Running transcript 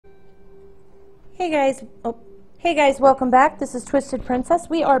Hey guys, welcome back. This is Twisted Princess.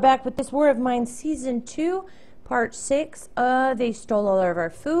 We are back with this War of Mine Season 2, Part 6. They stole all of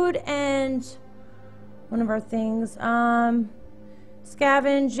our food and one of our things.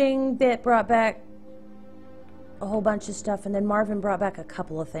 Scavenging that brought back a whole bunch of stuff, and then Marvin brought back a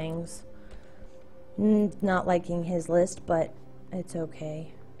couple of things. Not liking his list, but it's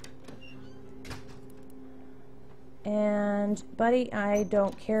okay. And, buddy, I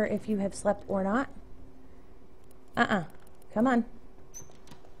don't care if you have slept or not. Come on.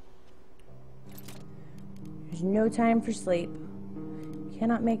 There's no time for sleep.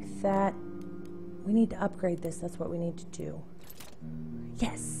 Cannot make that. We need to upgrade this. That's what we need to do.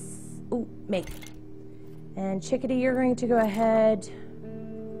 Yes! Ooh, make. And Chickadee, you're going to go ahead.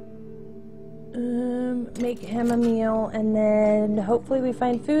 Make him a meal, and then hopefully we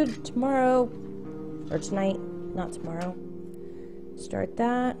find food tomorrow. Or tonight. Not tomorrow. Start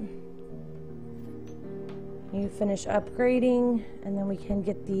that. You finish upgrading, and then we can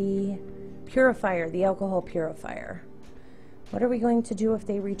get the purifier, the alcohol purifier. What are we going to do if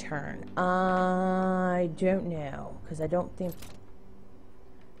they return? I don't know, because I don't think...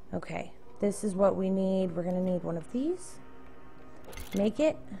 Okay, this is what we need. We're going to need one of these. Make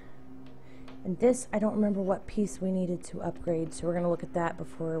it. And this, I don't remember what piece we needed to upgrade, so we're going to look at that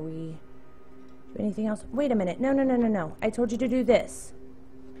before we do anything else. Wait a minute. No. I told you to do this.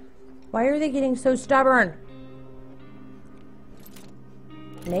 Why are they getting so stubborn?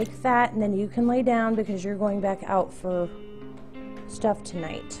 Make that, and then you can lay down because you're going back out for stuff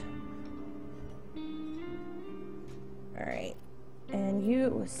tonight. Alright. And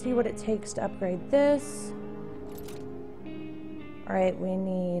you see what it takes to upgrade this. Alright, we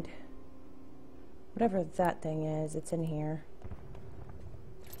need whatever that thing is. It's in here.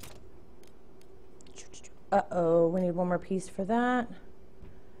 Uh-oh, we need one more piece for that.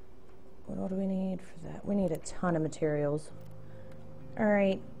 What do we need for that? We need a ton of materials.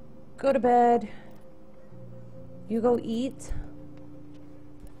 Alright, go to bed. You go eat.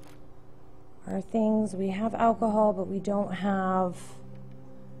 Our things, we have alcohol, but we don't have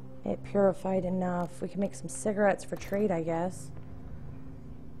it purified enough. We can make some cigarettes for trade, I guess.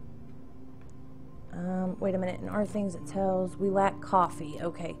 Wait a minute, in our things it tells we lack coffee.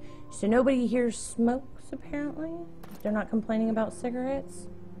 Okay, so nobody here smokes, apparently. They're not complaining about cigarettes.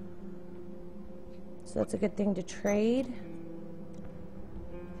 So that's a good thing to trade.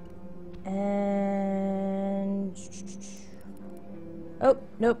 And... oh,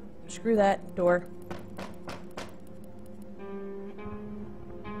 nope. Screw that door.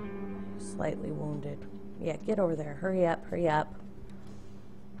 Slightly wounded. Yeah, get over there. Hurry up, hurry up.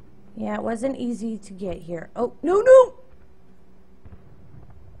 Yeah, it wasn't easy to get here. Oh, no!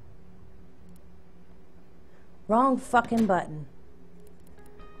 Wrong fucking button.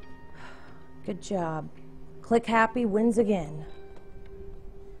 Good job. Click happy wins again.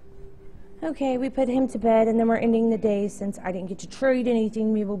 Okay, we put him to bed, and then we're ending the day since I didn't get to trade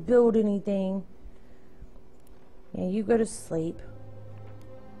anything, maybe we'll build anything. Yeah, you go to sleep.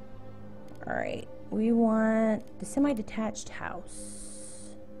 Alright, we want the semi-detached house.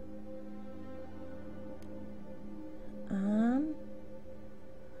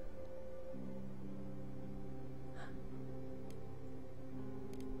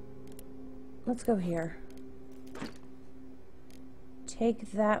 Let's go here.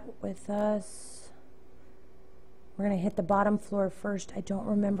 Take that with us. We're going to hit the bottom floor first. I don't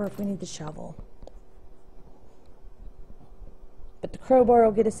remember if we need the shovel. But the crowbar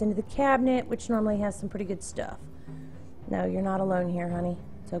will get us into the cabinet, which normally has some pretty good stuff. No, you're not alone here, honey.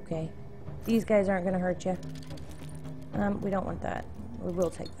 It's okay. These guys aren't going to hurt you. We don't want that. We will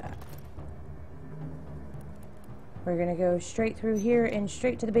take that. We're going to go straight through here and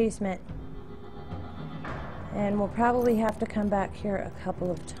straight to the basement. And we'll probably have to come back here a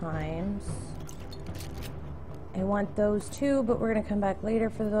couple of times. I want those too, but we're going to come back later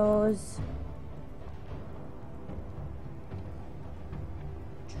for those.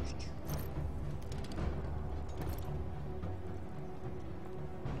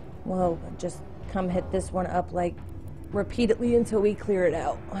 Well, just come hit this one up like repeatedly until we clear it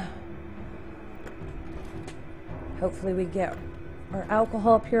out. Hopefully we get our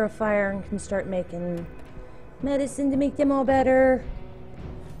alcohol purifier and can start making medicine to make them all better.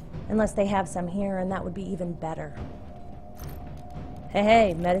 Unless they have some here, and that would be even better.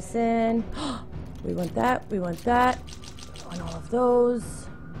 Hey, medicine. We want that, we want that. We want all of those.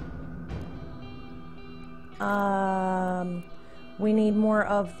 We need more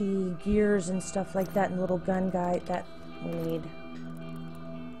of the gears and stuff like that, and little gun guide that we need.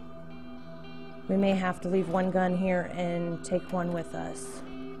 We may have to leave one gun here and take one with us.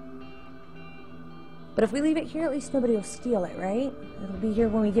 But if we leave it here, at least nobody will steal it, right? It'll be here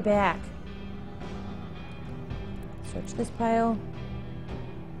when we get back. Search this pile.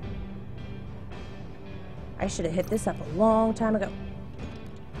 I should have hit this up a long time ago.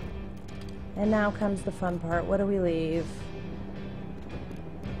 And now comes the fun part. What do we leave?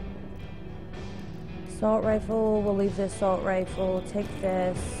 Assault rifle. We'll leave the assault rifle. Take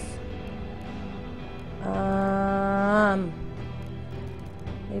this.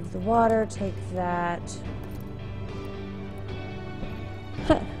 Leave the water. Take that.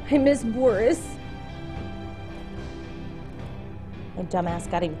 I miss Boris. My dumbass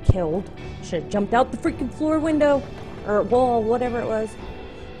got him killed. Should have jumped out the freaking floor window. Or wall, whatever it was.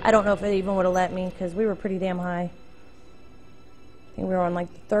 I don't know if it even would have let me because we were pretty damn high. I think we were on like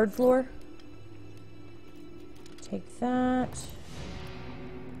the 3rd floor. Take that.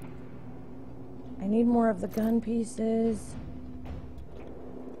 I need more of the gun pieces.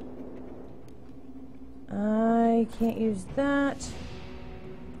 I can't use that.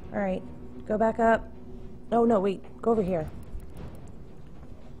 Alright, go back up. Oh no, wait, go over here.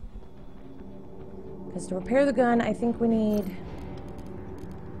 Because to repair the gun, I think we need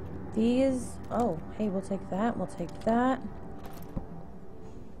these. Oh, hey, we'll take that. We'll take that.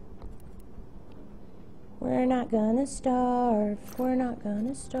 We're not gonna starve. We're not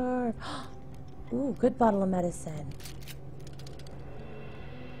gonna starve. Ooh, good bottle of medicine.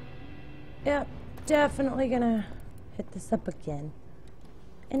 Yep, definitely gonna hit this up again.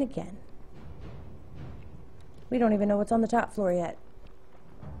 And again. We don't even know what's on the top floor yet.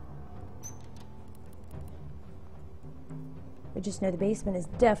 We just know the basement is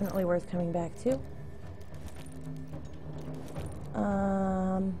definitely worth coming back to.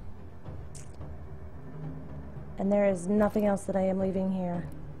 And there is nothing else that I am leaving here.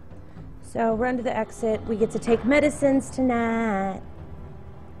 So run to the exit. We get to take medicines tonight.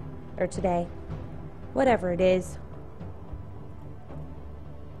 Or today. Whatever it is.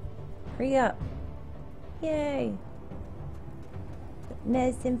 Hurry up. Yay.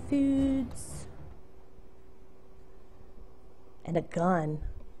 Medicine foods. And a gun.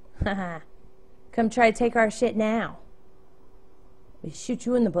 Haha. Come try to take our shit now. We shoot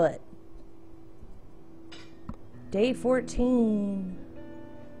you in the butt. Day 14.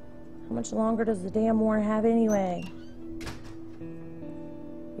 How much longer does the damn war have anyway?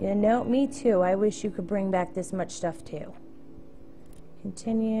 You know, me too. I wish you could bring back this much stuff too.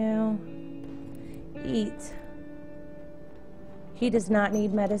 Continue. Eat. He does not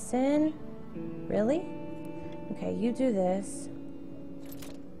need medicine. Really? Okay, you do this.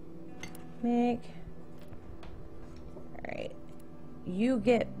 Make. Alright. You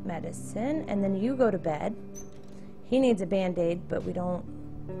get medicine, and then you go to bed. He needs a band-aid, but we don't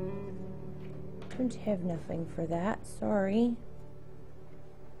have nothing for that. Sorry.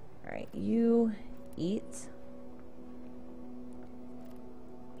 Alright, you eat.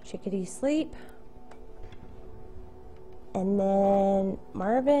 Chickadee sleep. And then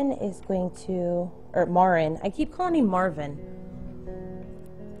Marvin is going to, or Marin. I keep calling him Marvin.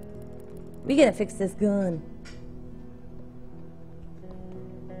 We gotta fix this gun.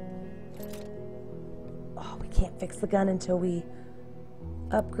 Oh, we can't fix the gun until we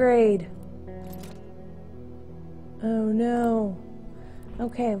upgrade. Oh no.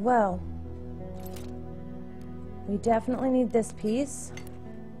 Okay, well. We definitely need this piece.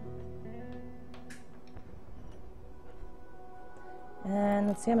 And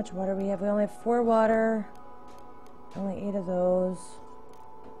let's see how much water we have. We only have 4 water. Only 8 of those.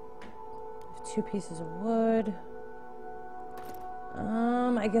 We have 2 pieces of wood.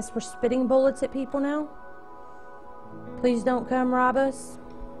 I guess we're spitting bullets at people now. Please don't come rob us.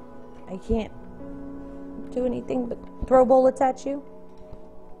 I can't do anything but throw bullets at you.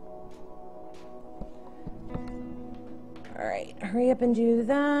 Alright, hurry up and do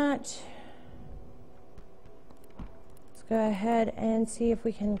that. Let's go ahead and see if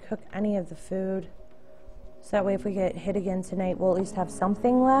we can cook any of the food. So that way if we get hit again tonight, we'll at least have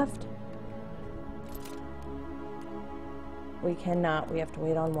something left. We cannot. We have to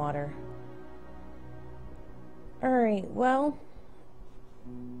wait on water. Alright, well,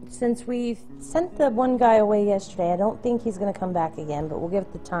 since we sent the one guy away yesterday, I don't think he's going to come back again, but we'll give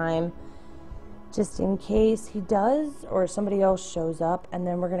it the time just in case he does or somebody else shows up, and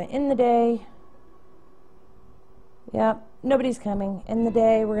then we're going to end the day. Yep, nobody's coming. End the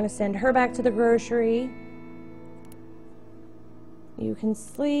day. We're going to send her back to the grocery. You can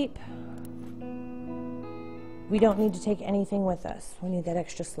sleep. We don't need to take anything with us. We need that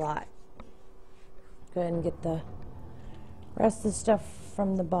extra slot. Go ahead and get the rest of the stuff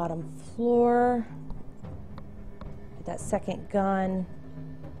from the bottom floor. Get that second gun.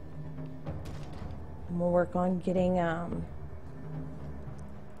 And we'll work on getting the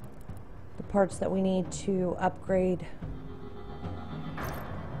parts that we need to upgrade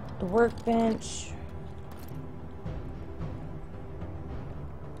the workbench.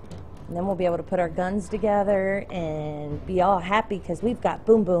 And then we'll be able to put our guns together and be all happy because we've got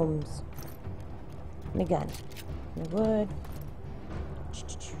boom booms. And a gun. And wood.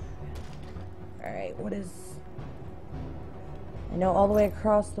 Alright, what is... I know all the way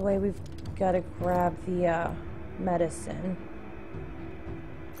across the way we've got to grab the medicine.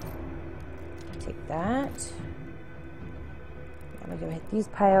 Take that. I'm going to go hit these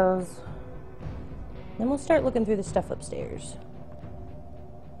piles. Then we'll start looking through the stuff upstairs.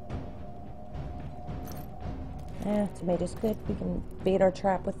 Yeah, tomatoes good. We can bait our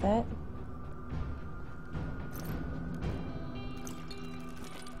trap with that.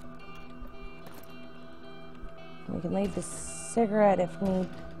 We can leave the cigarette if need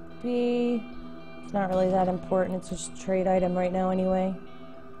be. It's not really that important. It's just a trade item right now anyway.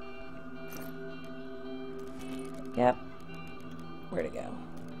 Yep. Where'd it go?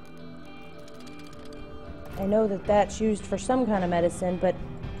 I know that that's used for some kind of medicine, but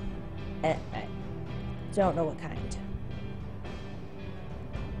I don't know what kind.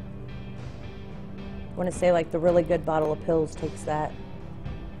 I want to say like the really good bottle of pills takes that.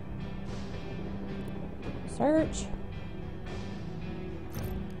 Search.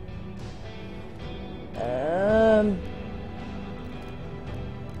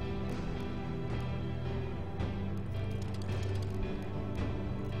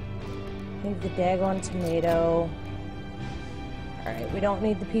 Leave the daggone tomato. Alright, we don't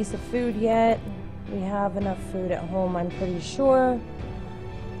need the piece of food yet. We have enough food at home, I'm pretty sure.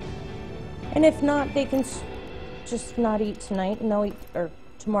 And if not, they can just not eat tonight, and they'll eat, or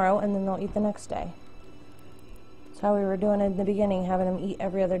tomorrow, and then they'll eat the next day. That's how we were doing it in the beginning, having them eat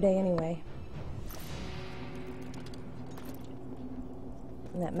every other day anyway.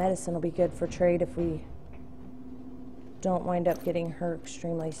 And that medicine will be good for trade if we don't wind up getting her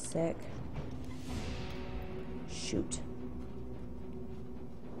extremely sick. Shoot.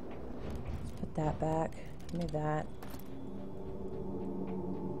 Let's put that back. Give me that.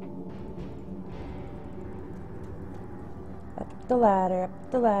 Up the ladder,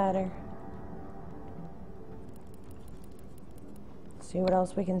 up the ladder. See what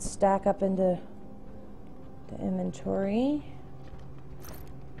else we can stack up into the inventory.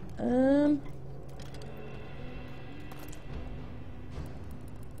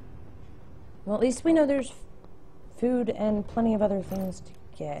 Well, at least we know there's food and plenty of other things to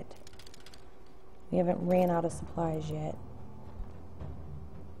get. We haven't ran out of supplies yet.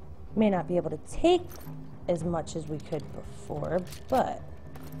 May not be able to take as much as we could before, but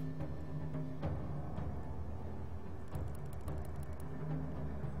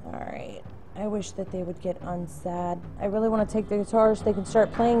alright. I wish that they would get unsad. I really want to take the guitar so they can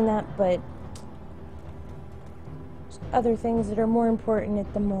start playing that, but there's other things that are more important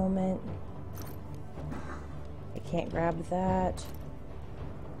at the moment. I can't grab that.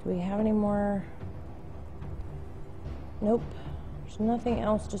 Do we have any more? Nope. There's nothing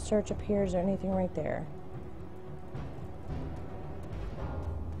else to search up here. Is there anything right there?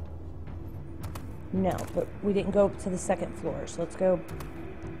 No, but we didn't go up to the second floor, so let's go.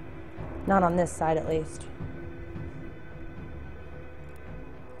 Not on this side, at least.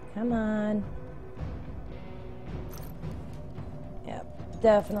 Come on. Yep,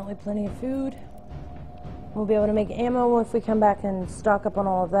 definitely plenty of food. We'll be able to make ammo if we come back and stock up on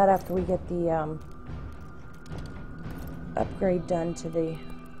all of that after we get the upgrade done to the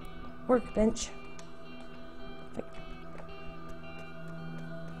workbench.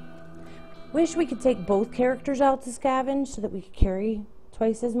 Wish we could take both characters out to scavenge so that we could carry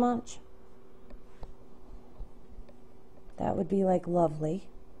twice as much. That would be like lovely.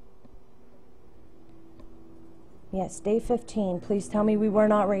 Yes, day 15. Please tell me we were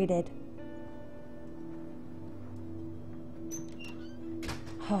not raided.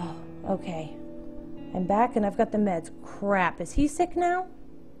 Oh, okay. I'm back and I've got the meds. Crap, is he sick now?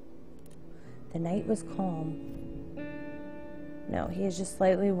 The night was calm. No, he is just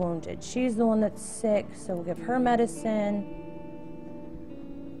slightly wounded. She's the one that's sick, so we'll give her medicine.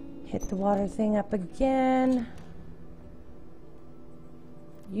 Hit the water thing up again.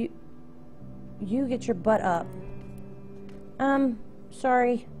 You get your butt up.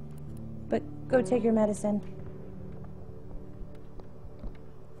 Sorry, but go take your medicine.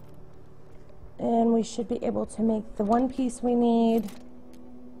 And we should be able to make the one piece we need.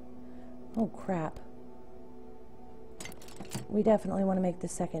 Oh, crap. We definitely want to make the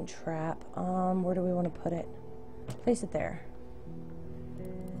second trap. Where do we want to put it? Place it there.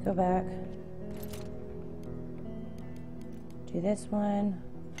 Go back. Do this one.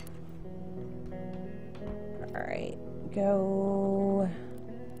 Alright, go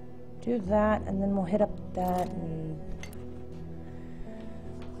do that, and then we'll hit up that and...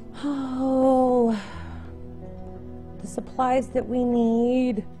 Oh, the supplies that we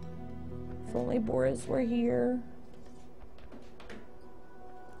need. If only Boris were here.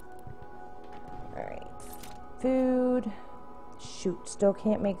 Alright, food. Shoot, still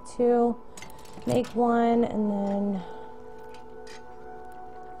can't make 2. Make 1, and then...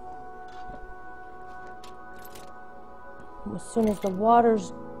 As soon as the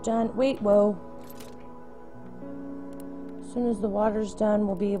water's done... Wait, whoa. As soon as the water's done,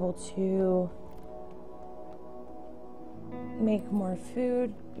 we'll be able to make more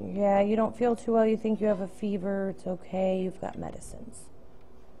food. Yeah, you don't feel too well. You think you have a fever. It's okay. You've got medicines.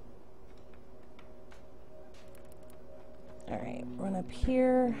 Alright, run up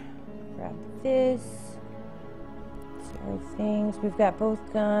here. Grab this. Zero things. We've got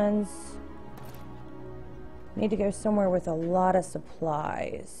both guns. Need to go somewhere with a lot of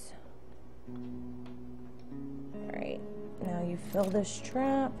supplies. Alright. Now you fill this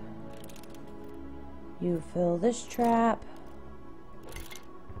trap. You fill this trap.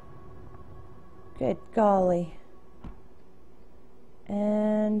 Good golly.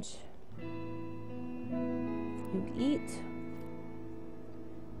 And you eat.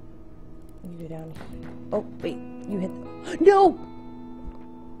 You go down here. Oh, wait. You hit the... No!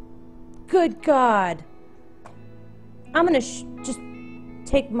 Good God. I'm gonna just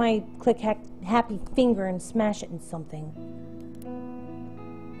take my happy finger and smash it in something.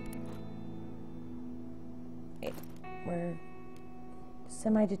 Okay, we're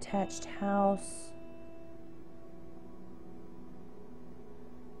semi-detached house.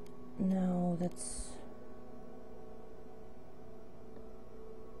 No, that's...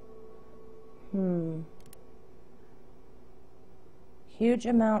 Huge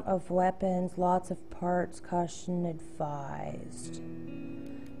amount of weapons, lots of parts, caution advised.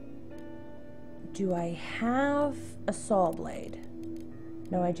 Do I have a saw blade?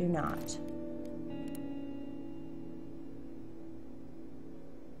 No, I do not.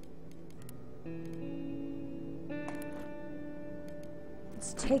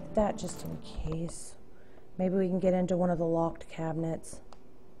 Let's take that just in case. Maybe we can get into one of the locked cabinets.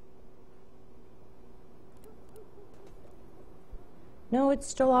 No, it's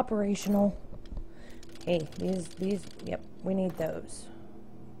still operational. Hey, these, yep, we need those.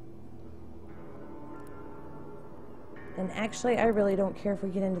 And actually, I really don't care if we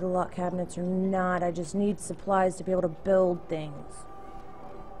get into the locked cabinets or not. I just need supplies to be able to build things.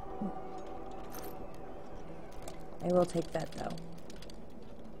 I will take that, though.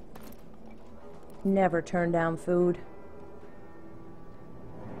 Never turn down food.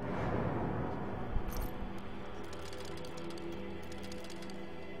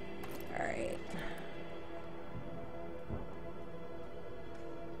 Alright.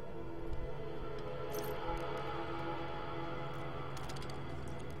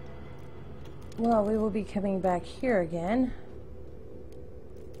 Well, we will be coming back here again.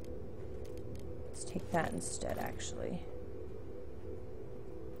 Let's take that instead, actually.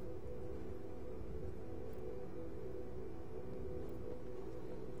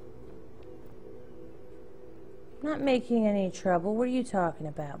 Not making any trouble. What are you talking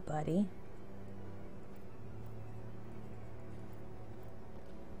about, buddy?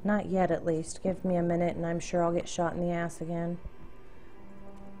 Not yet, at least. Give me a minute and I'm sure I'll get shot in the ass again.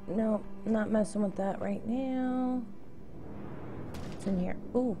 No, not messing with that right now. What's in here?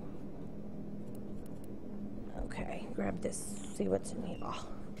 Ooh. Okay, grab this. See what's in here. Oh.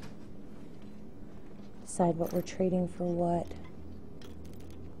 Decide what we're trading for what.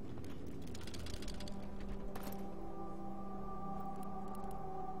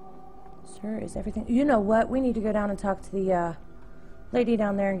 Sir, is everything... You know what? We need to go down and talk to the lady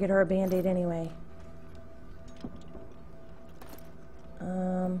down there and get her a band-aid anyway.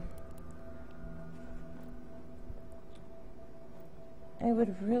 I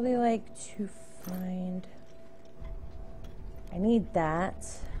would really like to find... I need that.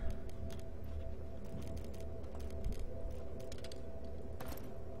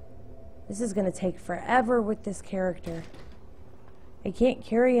 This is going to take forever with this character. I can't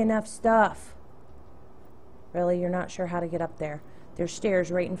carry enough stuff. Really? You're not sure how to get up there? There's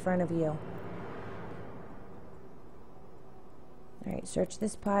stairs right in front of you. Alright, search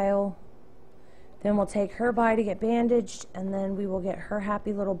this pile. Then we'll take her by to get bandaged, and then we will get her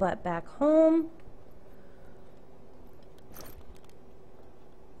happy little butt back home.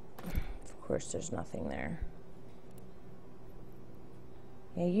 Of course, there's nothing there.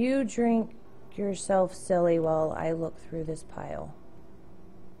 Yeah, you drink yourself silly while I look through this pile.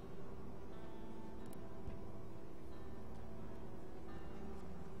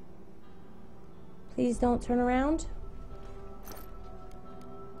 Please don't turn around.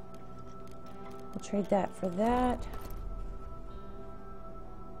 We'll trade that for that.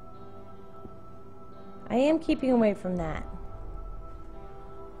 I am keeping away from that.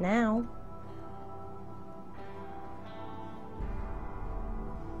 Now.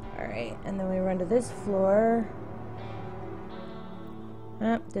 Alright, and then we run to this floor.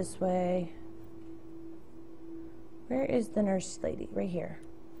 Up this way. Where is the nurse lady? Right here.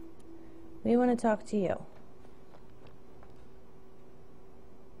 We want to talk to you.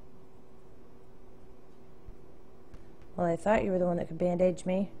 Well, I thought you were the one that could bandage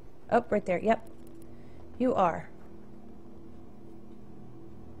me. Oh, right there. Yep. You are.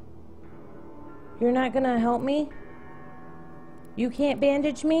 You're not gonna help me? You can't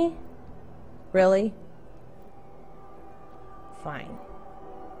bandage me? Really? Fine.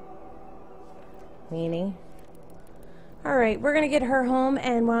 Meanie. Alright, we're gonna get her home,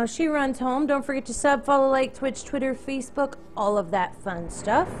 and while she runs home, don't forget to sub, follow, like, Twitch, Twitter, Facebook, all of that fun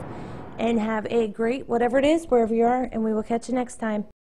stuff. And have a great whatever it is, wherever you are, and we will catch you next time.